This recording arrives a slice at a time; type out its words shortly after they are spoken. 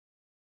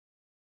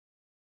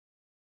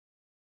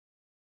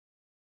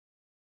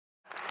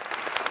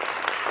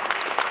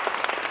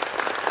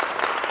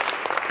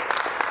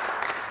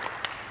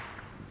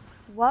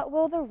What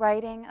will the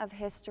writing of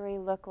history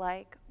look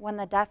like when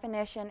the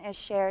definition is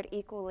shared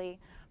equally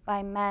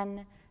by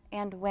men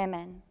and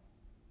women?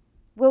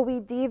 Will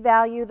we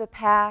devalue the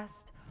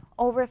past,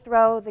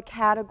 overthrow the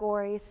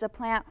categories,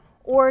 supplant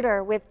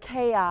order with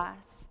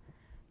chaos?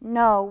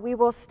 No, we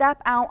will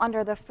step out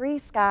under the free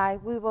sky.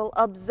 We will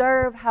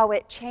observe how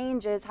it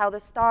changes, how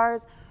the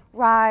stars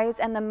rise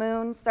and the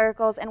moon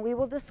circles, and we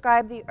will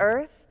describe the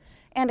earth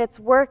and its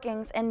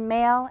workings in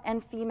male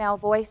and female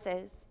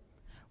voices.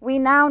 We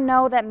now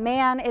know that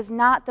man is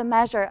not the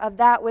measure of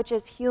that which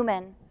is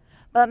human,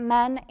 but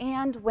men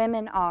and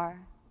women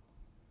are.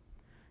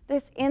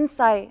 This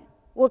insight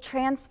will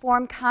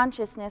transform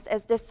consciousness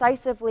as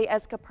decisively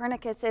as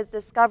Copernicus's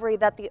discovery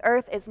that the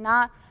earth is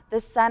not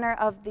the center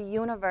of the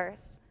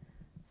universe.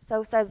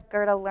 So says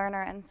Gerda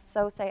Lerner, and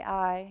so say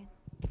I.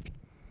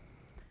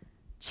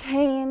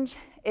 Change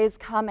is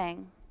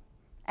coming,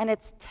 and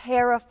it's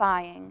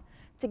terrifying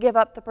to give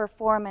up the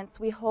performance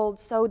we hold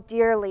so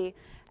dearly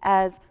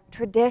as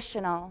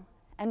traditional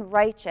and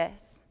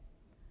righteous.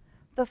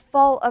 The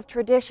fault of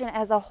tradition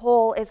as a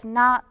whole is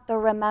not the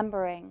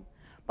remembering,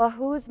 but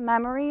whose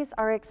memories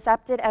are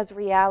accepted as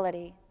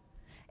reality.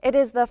 It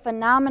is the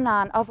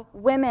phenomenon of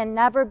women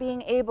never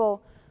being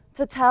able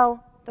to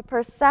tell, the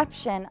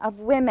perception of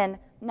women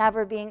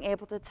never being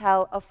able to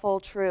tell a full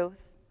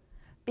truth.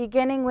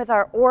 Beginning with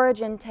our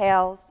origin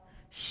tales,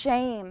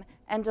 shame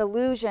and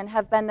delusion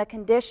have been the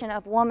condition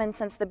of woman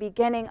since the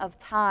beginning of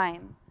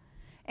time.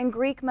 In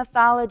Greek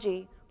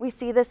mythology, we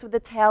see this with the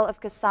tale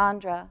of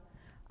Cassandra.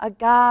 A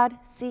god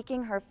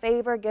seeking her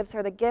favor gives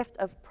her the gift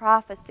of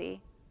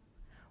prophecy.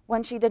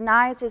 When she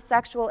denies his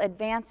sexual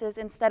advances,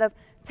 instead of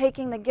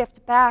taking the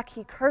gift back,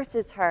 he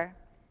curses her,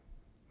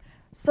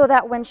 so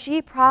that when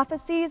she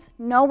prophesies,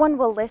 no one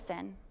will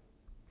listen.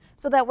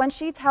 So that when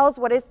she tells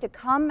what is to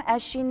come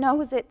as she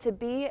knows it to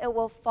be, it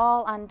will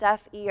fall on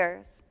deaf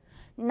ears.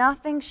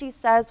 Nothing she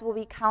says will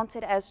be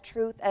counted as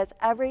truth, as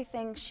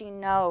everything she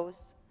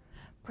knows,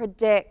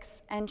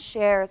 predicts, and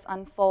shares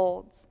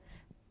unfolds.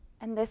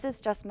 And this is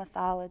just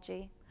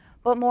mythology.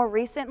 But more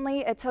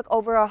recently, it took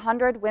over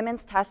 100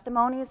 women's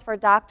testimonies for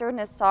Dr.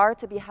 Nassar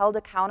to be held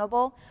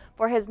accountable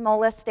for his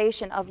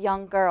molestation of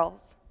young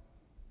girls,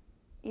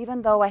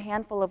 even though a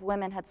handful of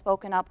women had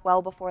spoken up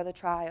well before the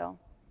trial.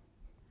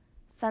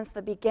 Since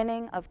the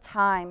beginning of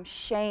time,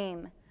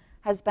 shame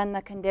has been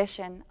the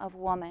condition of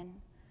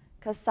woman.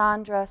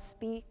 Cassandra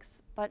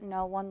speaks, but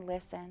no one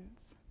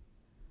listens.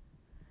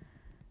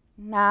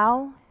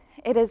 Now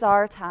it is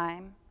our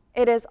time.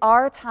 It is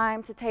our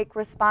time to take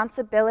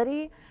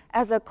responsibility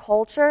as a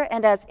culture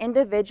and as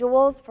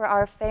individuals for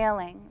our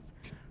failings,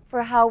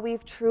 for how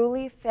we've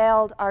truly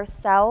failed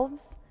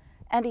ourselves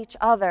and each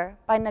other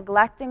by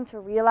neglecting to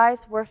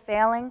realize we're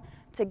failing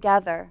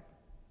together.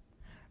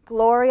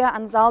 Gloria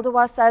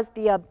Anzaldúa says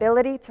the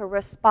ability to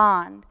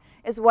respond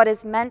is what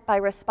is meant by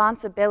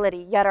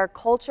responsibility, yet our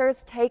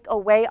cultures take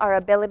away our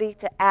ability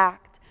to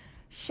act,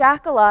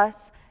 shackle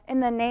us in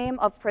the name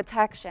of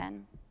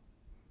protection.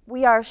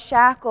 We are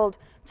shackled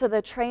to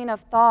the train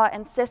of thought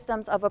and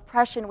systems of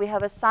oppression we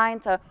have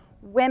assigned to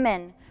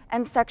women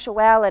and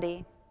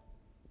sexuality.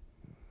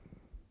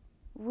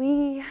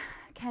 We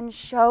can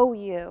show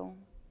you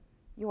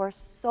your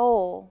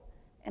soul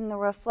in the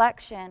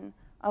reflection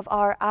of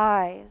our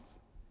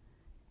eyes.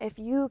 If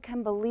you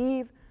can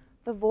believe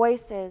the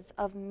voices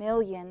of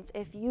millions,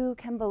 if you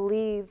can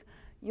believe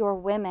your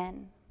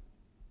women.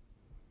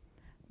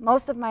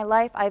 Most of my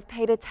life, I've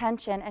paid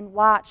attention and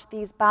watched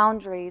these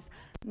boundaries,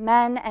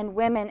 men and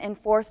women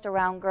enforced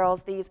around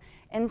girls, these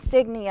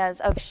insignias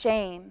of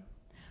shame.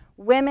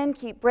 Women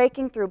keep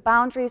breaking through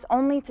boundaries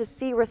only to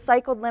see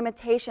recycled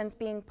limitations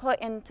being put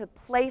into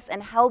place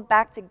and held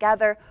back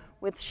together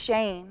with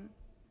shame.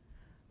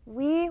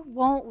 We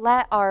won't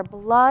let our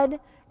blood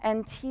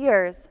and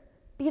tears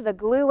be the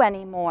glue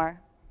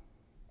anymore.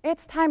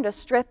 It's time to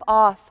strip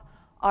off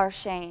our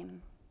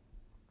shame.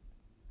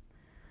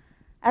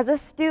 As a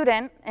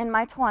student in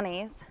my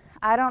 20s,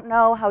 I don't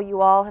know how you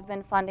all have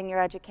been funding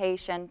your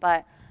education,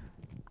 but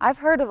I've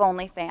heard of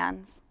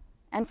OnlyFans.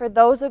 And for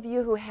those of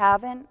you who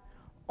haven't,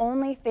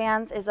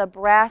 OnlyFans is a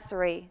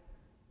brasserie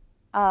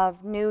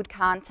of nude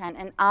content,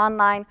 an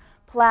online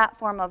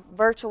platform of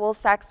virtual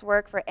sex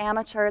work for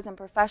amateurs and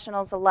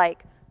professionals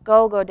alike,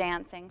 go-go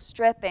dancing,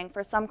 stripping,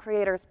 for some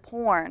creators,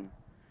 porn.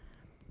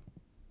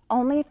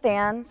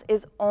 OnlyFans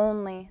is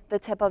only the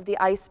tip of the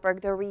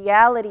iceberg. The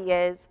reality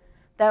is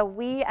that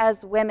we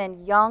as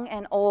women, young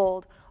and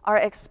old, are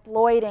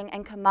exploiting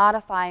and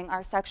commodifying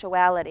our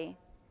sexuality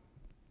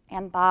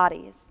and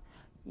bodies,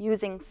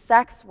 using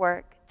sex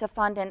work to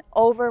fund an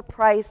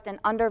overpriced and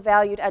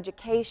undervalued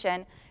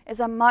education is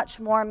a much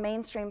more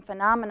mainstream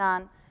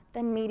phenomenon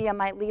than media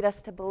might lead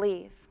us to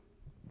believe.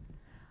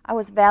 I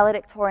was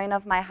valedictorian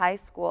of my high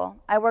school.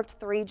 I worked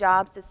 3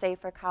 jobs to save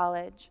for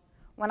college.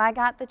 When I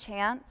got the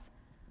chance,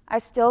 I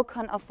still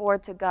couldn't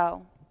afford to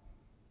go.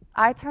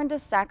 I turned to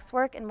sex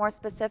work, and more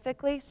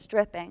specifically,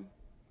 stripping.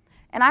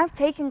 And I've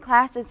taken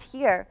classes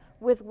here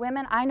with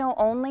women I know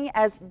only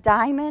as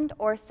Diamond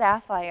or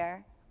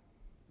Sapphire.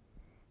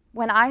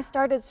 When I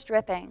started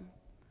stripping,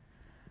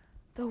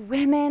 The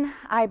women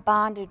I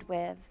bonded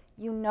with,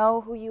 you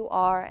know who you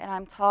are, and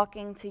I'm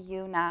talking to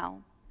you now.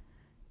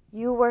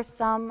 You were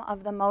some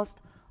of the most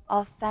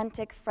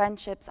authentic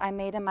friendships I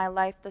made in my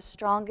life, the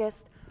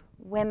strongest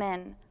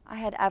women I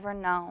had ever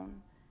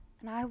known.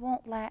 And I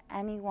won't let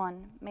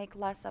anyone make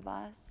less of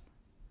us.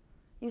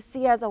 You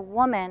see, as a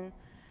woman,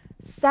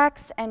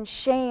 sex and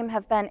shame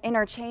have been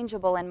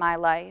interchangeable in my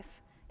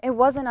life. It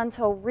wasn't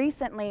until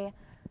recently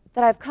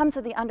that I've come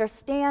to the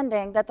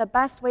understanding that the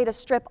best way to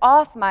strip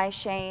off my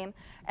shame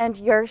and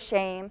your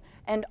shame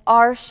and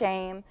our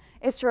shame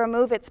is to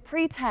remove its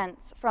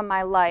pretense from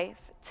my life.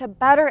 To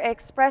better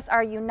express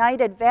our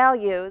united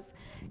values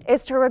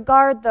is to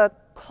regard the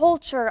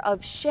culture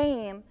of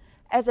shame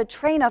as a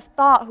train of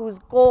thought whose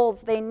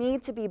goals they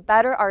need to be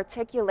better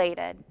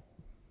articulated.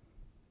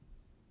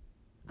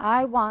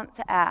 I want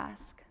to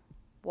ask,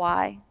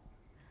 why?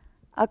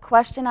 A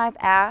question I've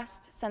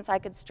asked since I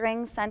could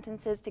string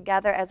sentences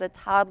together as a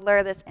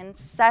toddler, this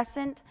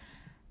incessant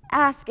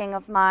asking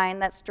of mine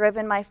that's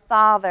driven my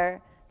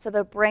father to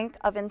the brink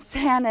of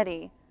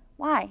insanity.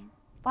 Why?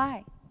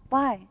 Why?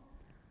 Why?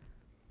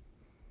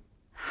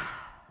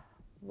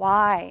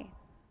 Why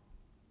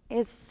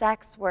is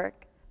sex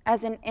work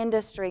as an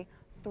industry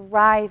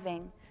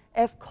thriving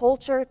if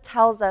culture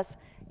tells us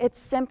it's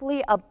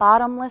simply a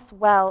bottomless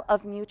well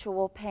of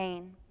mutual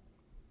pain?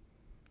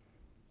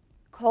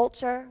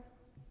 Culture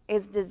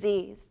is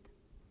diseased.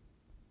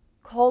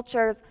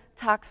 Culture's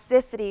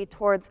toxicity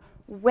towards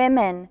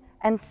women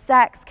and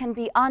sex can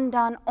be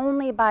undone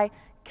only by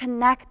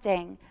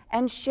connecting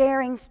and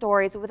sharing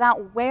stories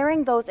without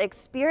wearing those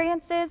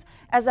experiences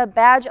as a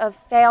badge of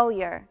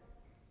failure.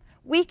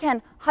 We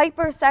can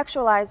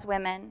hypersexualize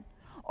women,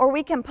 or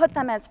we can put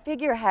them as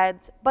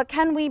figureheads, but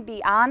can we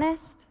be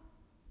honest?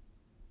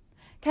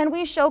 Can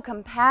we show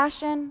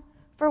compassion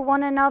for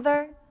one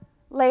another,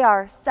 lay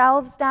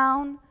ourselves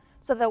down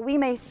so that we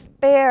may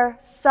spare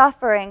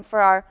suffering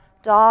for our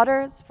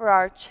daughters, for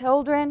our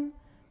children,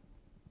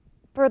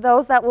 for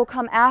those that will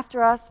come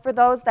after us, for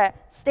those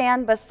that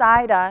stand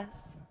beside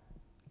us?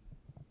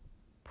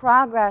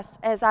 Progress,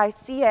 as I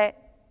see it,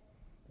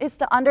 is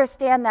to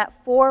understand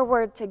that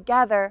forward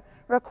together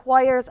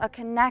requires a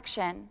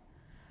connection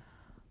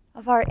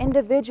of our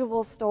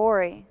individual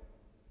story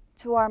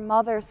to our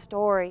mother's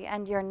story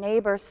and your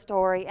neighbor's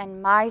story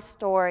and my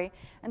story,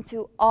 and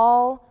to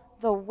all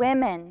the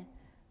women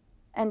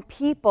and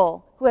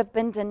people who have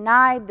been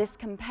denied this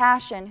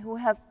compassion, who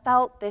have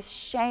felt this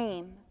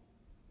shame.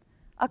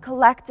 A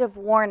collective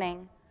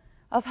warning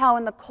of how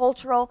in the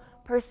cultural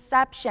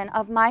perception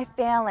of my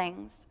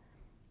failings,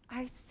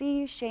 I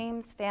see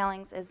shame's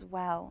failings as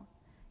well,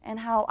 and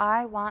how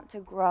I want to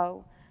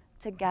grow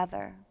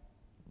together.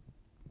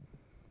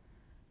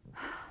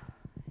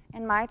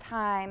 In my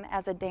time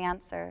as a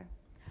dancer,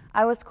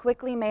 I was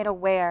quickly made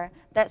aware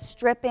that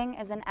stripping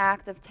is an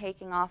act of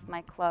taking off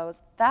my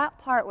clothes. That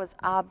part was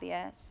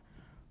obvious.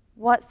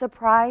 What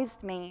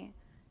surprised me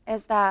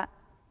is that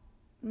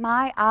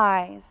my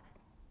eyes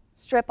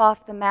strip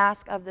off the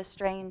mask of the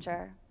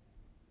stranger.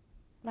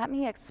 Let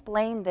me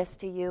explain this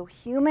to you.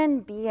 Human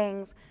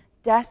beings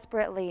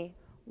desperately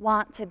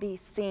want to be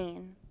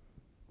seen.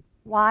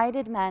 Why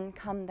did men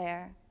come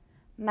there?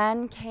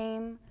 Men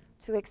came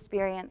to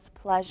experience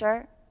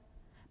pleasure.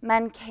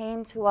 Men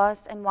came to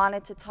us and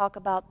wanted to talk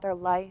about their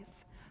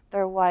life,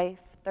 their wife,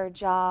 their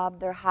job,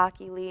 their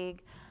hockey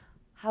league,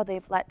 how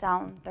they've let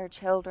down their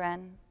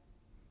children.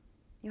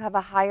 You have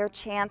a higher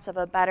chance of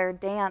a better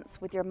dance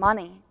with your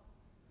money.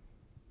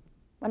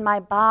 When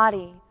my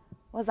body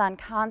was on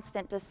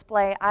constant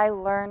display, I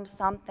learned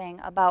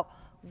something about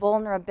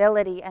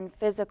vulnerability and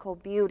physical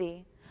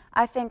beauty.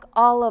 I think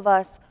all of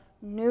us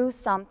knew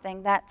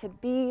something, that to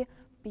be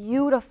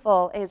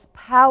beautiful is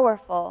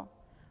powerful,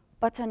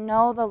 but to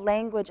know the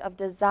language of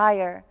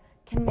desire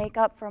can make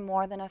up for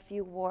more than a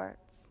few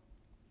words.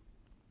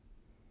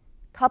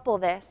 Couple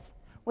this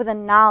with a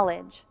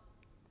knowledge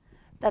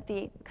that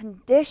the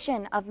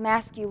condition of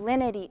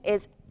masculinity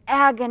is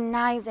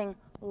agonizing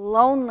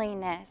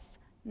loneliness,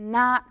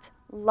 not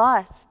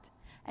lust,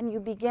 and you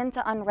begin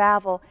to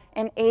unravel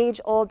an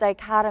age-old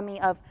dichotomy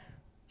of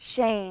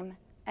shame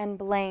and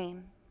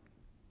blame.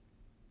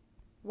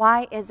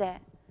 Why is it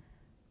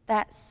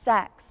that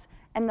sex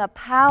and the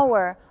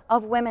power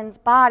of women's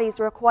bodies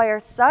require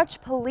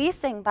such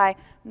policing by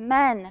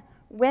men,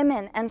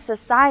 women, and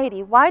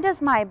society? Why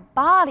does my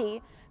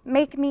body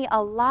make me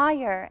a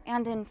liar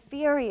and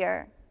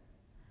inferior?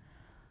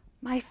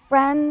 My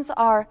friends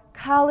are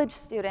college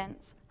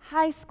students,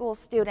 high school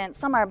students.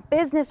 Some are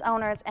business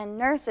owners and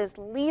nurses,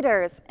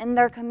 leaders in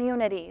their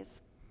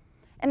communities.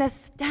 An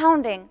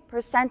astounding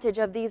percentage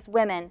of these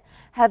women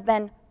have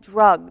been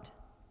drugged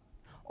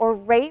or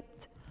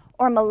raped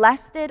or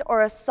molested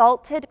or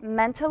assaulted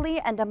mentally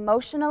and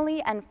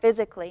emotionally and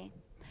physically.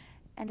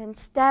 And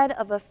instead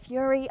of a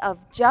fury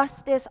of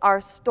justice,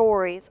 our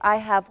stories I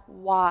have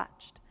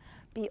watched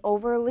be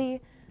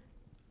overly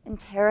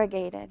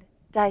interrogated,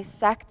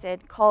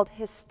 dissected, called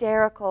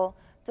hysterical,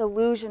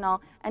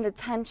 delusional, and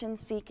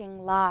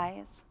attention-seeking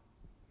lies.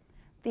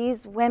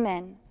 These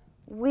women,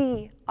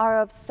 we are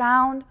of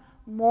sound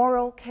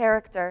moral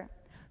character,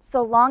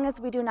 so long as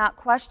we do not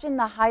question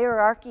the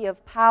hierarchy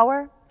of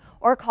power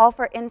or call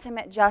for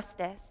intimate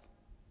justice.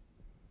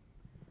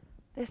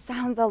 This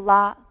sounds a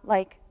lot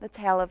like the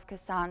tale of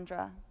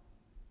Cassandra.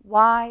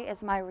 Why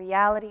is my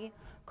reality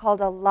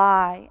called a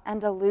lie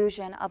and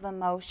illusion of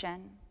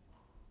emotion?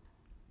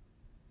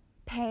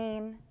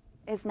 Pain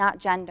is not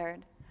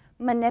gendered.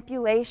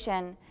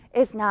 Manipulation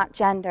is not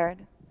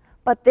gendered.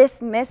 But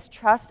this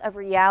mistrust of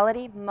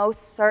reality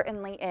most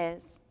certainly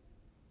is.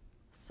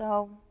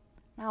 So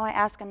now I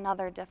ask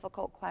another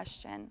difficult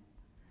question.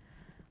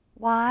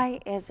 Why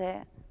is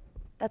it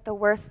that the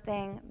worst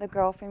thing the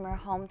girl from your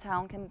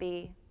hometown can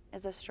be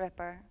is a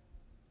stripper?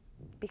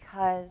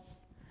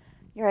 Because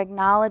you're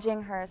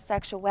acknowledging her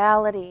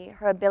sexuality,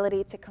 her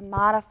ability to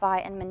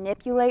commodify and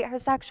manipulate her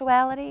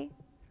sexuality.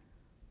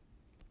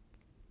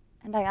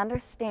 And I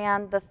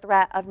understand the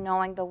threat of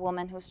knowing the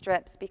woman who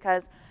strips,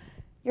 because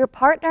your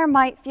partner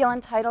might feel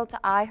entitled to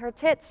eye her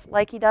tits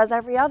like he does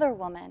every other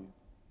woman.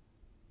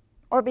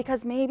 Or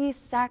because maybe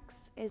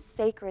sex is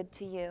sacred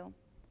to you,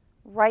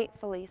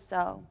 rightfully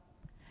so,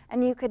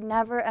 and you could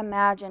never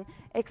imagine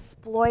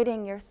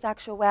exploiting your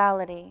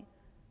sexuality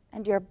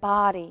and your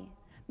body.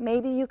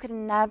 Maybe you could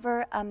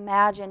never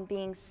imagine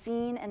being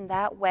seen in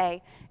that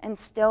way and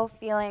still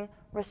feeling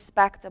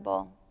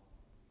respectable.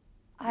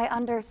 I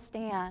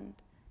understand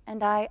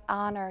and I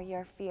honor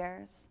your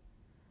fears.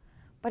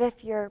 But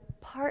if your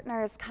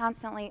partner is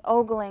constantly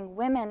ogling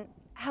women,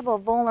 have a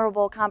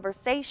vulnerable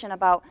conversation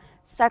about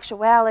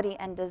sexuality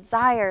and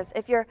desires.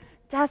 If you're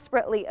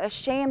desperately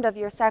ashamed of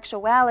your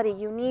sexuality,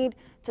 you need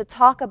to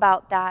talk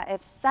about that.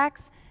 If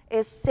sex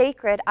is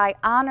sacred, I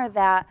honor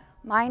that.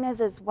 Mine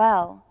is as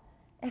well.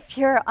 If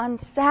you're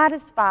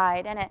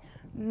unsatisfied and it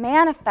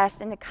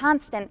manifests into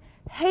constant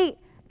hate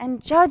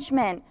and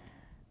judgment,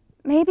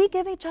 maybe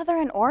give each other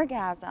an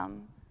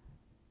orgasm.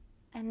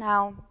 And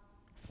now,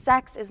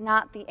 sex is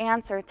not the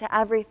answer to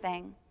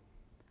everything.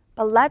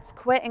 But let's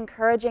quit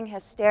encouraging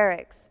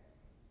hysterics,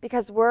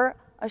 because we're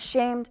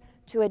ashamed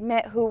to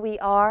admit who we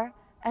are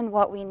and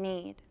what we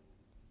need.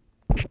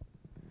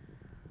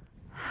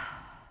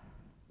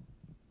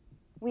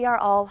 We are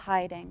all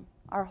hiding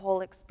our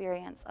whole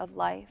experience of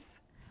life.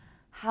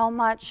 How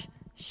much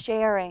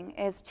sharing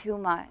is too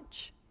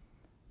much?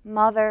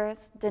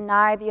 Mothers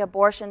deny the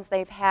abortions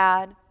they've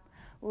had.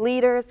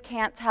 Leaders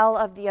can't tell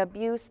of the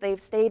abuse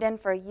they've stayed in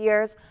for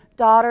years.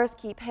 Daughters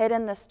keep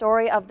hidden the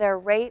story of their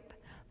rape.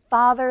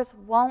 Fathers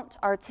won't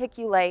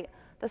articulate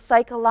the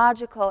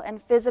psychological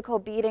and physical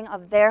beating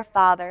of their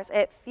fathers.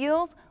 It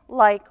feels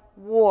like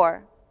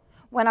war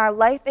when our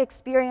life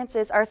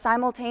experiences are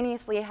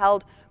simultaneously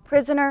held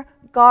prisoner,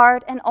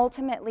 guard, and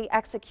ultimately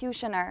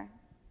executioner.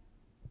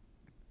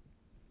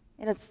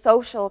 It is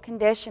social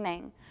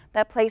conditioning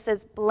that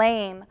places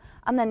blame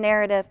on the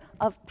narrative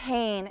of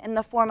pain in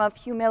the form of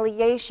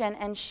humiliation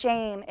and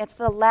shame. It's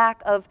the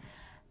lack of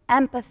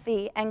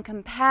empathy and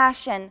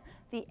compassion,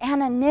 the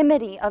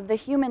anonymity of the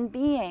human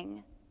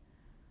being.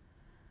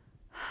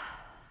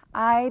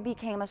 I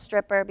became a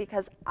stripper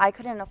because I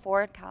couldn't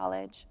afford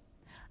college.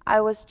 I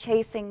was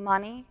chasing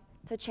money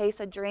to chase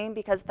a dream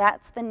because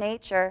that's the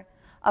nature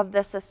of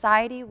the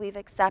society we've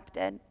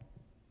accepted.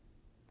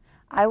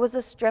 I was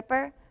a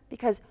stripper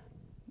because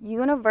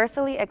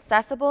universally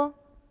accessible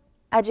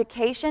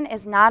education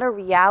is not a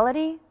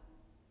reality,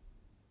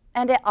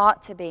 and it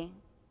ought to be.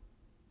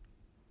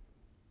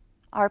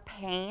 Our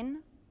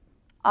pain,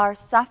 our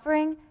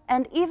suffering,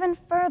 and even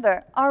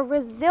further, our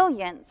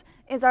resilience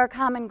is our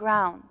common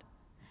ground.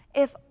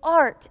 If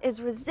art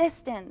is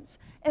resistance,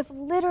 if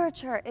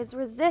literature is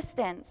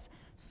resistance,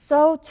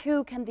 so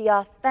too can the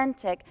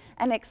authentic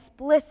and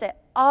explicit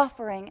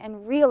offering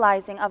and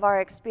realizing of our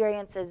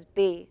experiences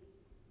be.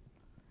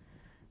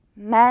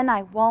 Men,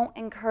 I won't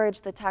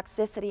encourage the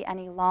toxicity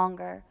any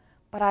longer,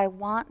 but I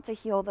want to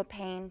heal the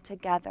pain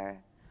together.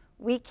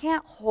 We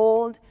can't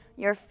hold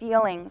your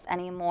feelings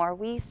anymore.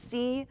 We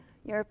see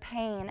your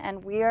pain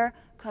and we're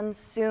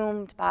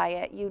consumed by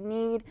it. You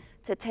need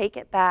to take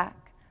it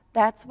back.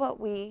 That's what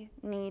we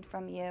need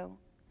from you.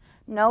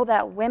 Know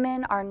that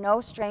women are no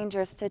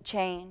strangers to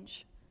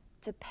change,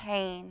 to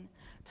pain,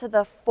 to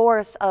the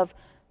force of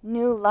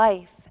new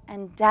life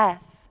and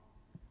death.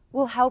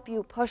 We'll help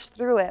you push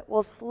through it.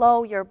 We'll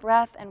slow your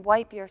breath and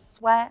wipe your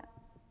sweat.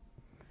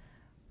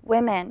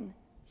 Women,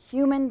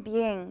 human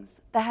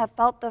beings that have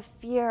felt the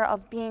fear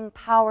of being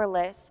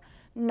powerless,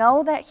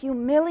 know that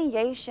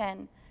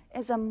humiliation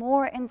is a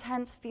more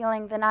intense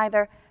feeling than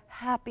either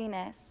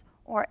happiness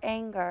or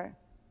anger.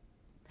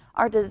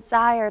 Our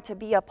desire to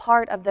be a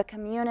part of the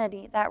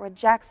community that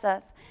rejects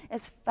us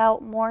is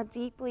felt more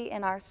deeply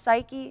in our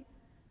psyche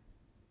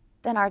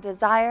than our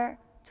desire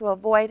to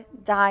avoid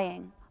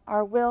dying,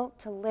 our will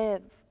to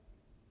live.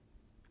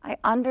 I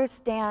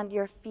understand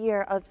your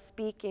fear of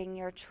speaking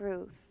your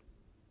truth,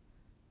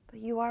 but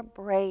you are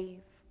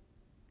brave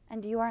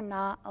and you are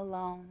not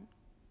alone.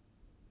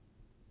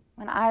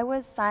 When I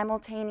was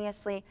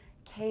simultaneously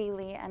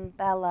Kaly and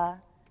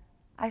Bella,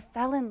 I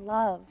fell in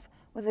love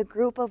with a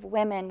group of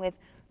women with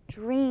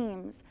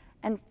dreams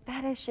and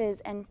fetishes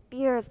and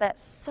fears that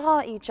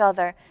saw each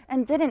other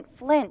and didn't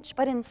flinch,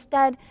 but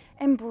instead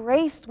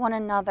embraced one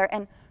another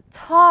and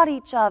taught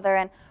each other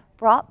and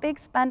brought big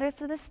spenders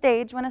to the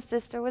stage when a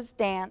sister was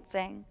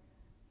dancing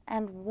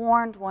and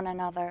warned one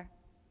another.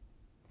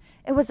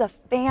 It was a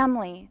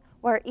family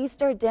where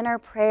Easter dinner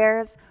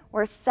prayers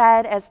were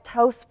said, as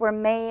toasts were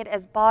made,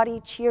 as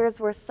body cheers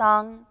were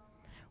sung.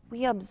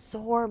 We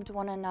absorbed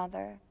one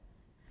another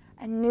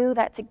and knew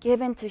that to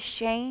give in to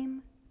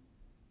shame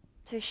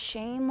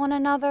one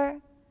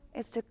another,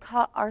 is to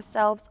cut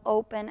ourselves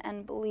open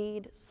and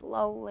bleed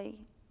slowly.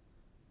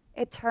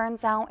 It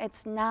turns out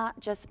it's not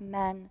just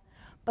men,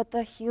 but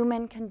the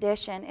human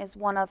condition is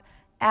one of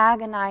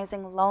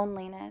agonizing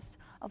loneliness,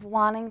 of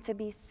wanting to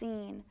be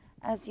seen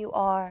as you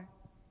are.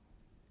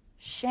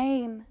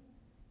 Shame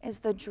is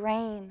the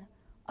drain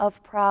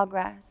of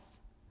progress.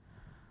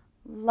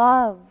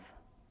 Love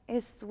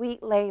is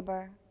sweet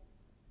labor.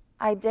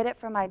 I did it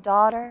for my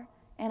daughter,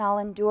 and I'll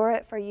endure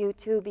it for you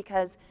too,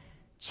 because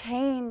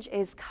change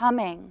is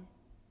coming.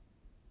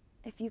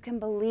 If you can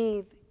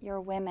believe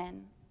you're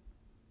women.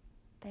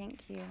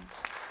 Thank you.